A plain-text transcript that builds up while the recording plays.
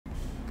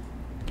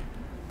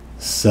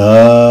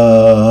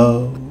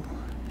So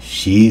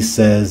she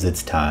says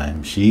it's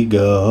time she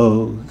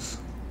goes,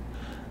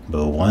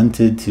 but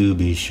wanted to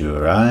be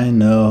sure I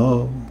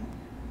know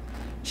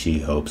she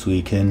hopes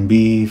we can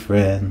be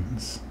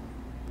friends.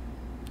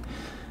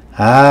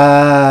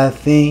 I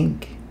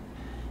think,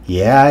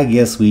 yeah, I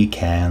guess we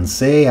can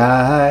say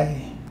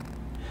I,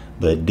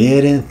 but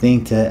didn't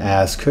think to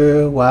ask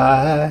her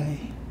why.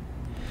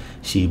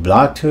 She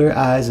blocked her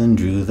eyes and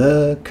drew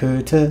the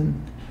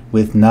curtain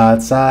with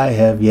knots I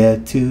have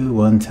yet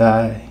to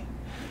untie.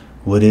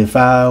 What if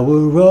I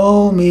were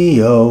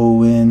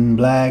Romeo in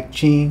black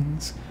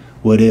jeans?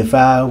 What if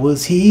I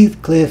was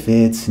Heathcliff?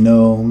 It's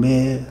no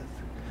myth.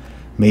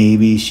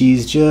 Maybe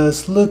she's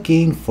just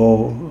looking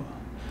for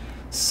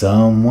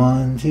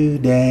someone to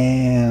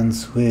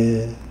dance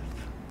with.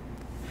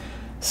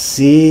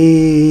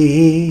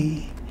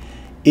 See,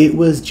 it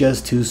was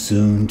just too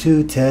soon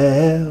to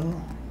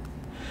tell,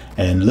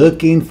 and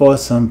looking for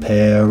some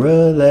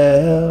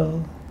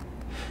parallel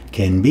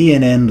can be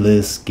an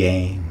endless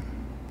game.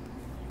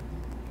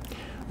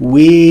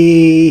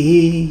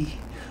 We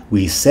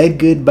said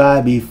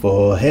goodbye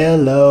before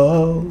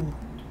hello.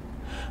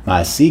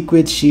 My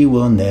secrets she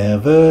will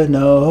never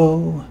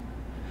know.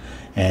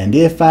 And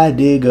if I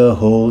dig a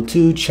hole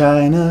to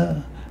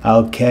China,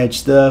 I'll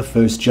catch the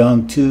first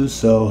junk to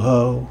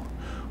Soho.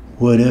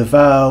 What if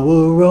I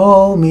were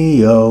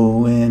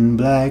Romeo in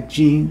black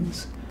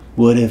jeans?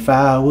 What if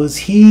I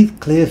was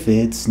Heathcliff?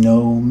 It's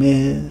no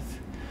myth.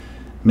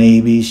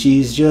 Maybe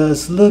she's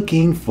just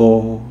looking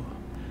for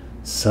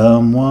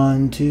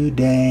someone to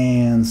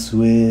dance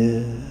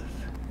with.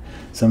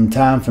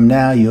 Sometime from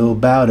now you'll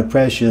bow to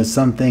pressure.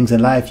 Some things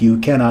in life you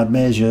cannot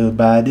measure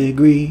by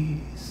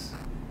degrees.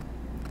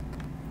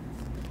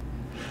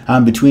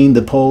 I'm between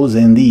the poles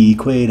and the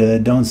equator.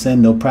 Don't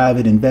send no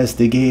private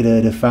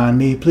investigator to find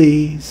me,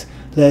 please,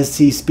 lest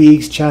he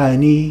speaks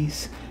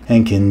Chinese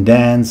and can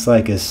dance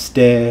like a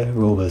stare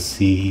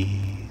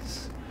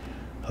overseas.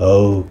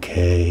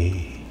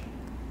 Okay.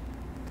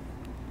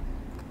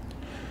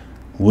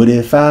 What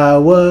if I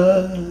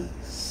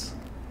was?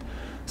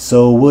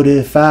 So what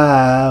if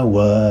I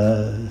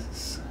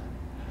was?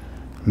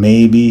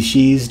 Maybe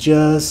she's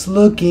just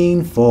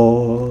looking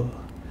for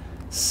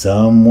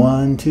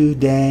someone to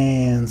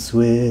dance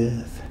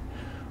with.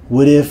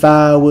 What if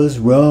I was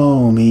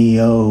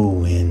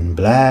Romeo in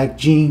black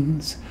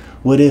jeans?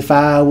 What if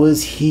I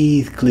was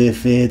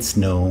Heathcliff? It's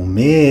no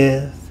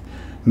myth.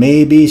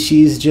 Maybe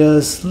she's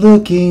just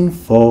looking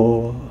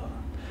for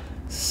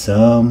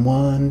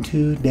someone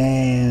to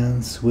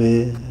dance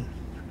with.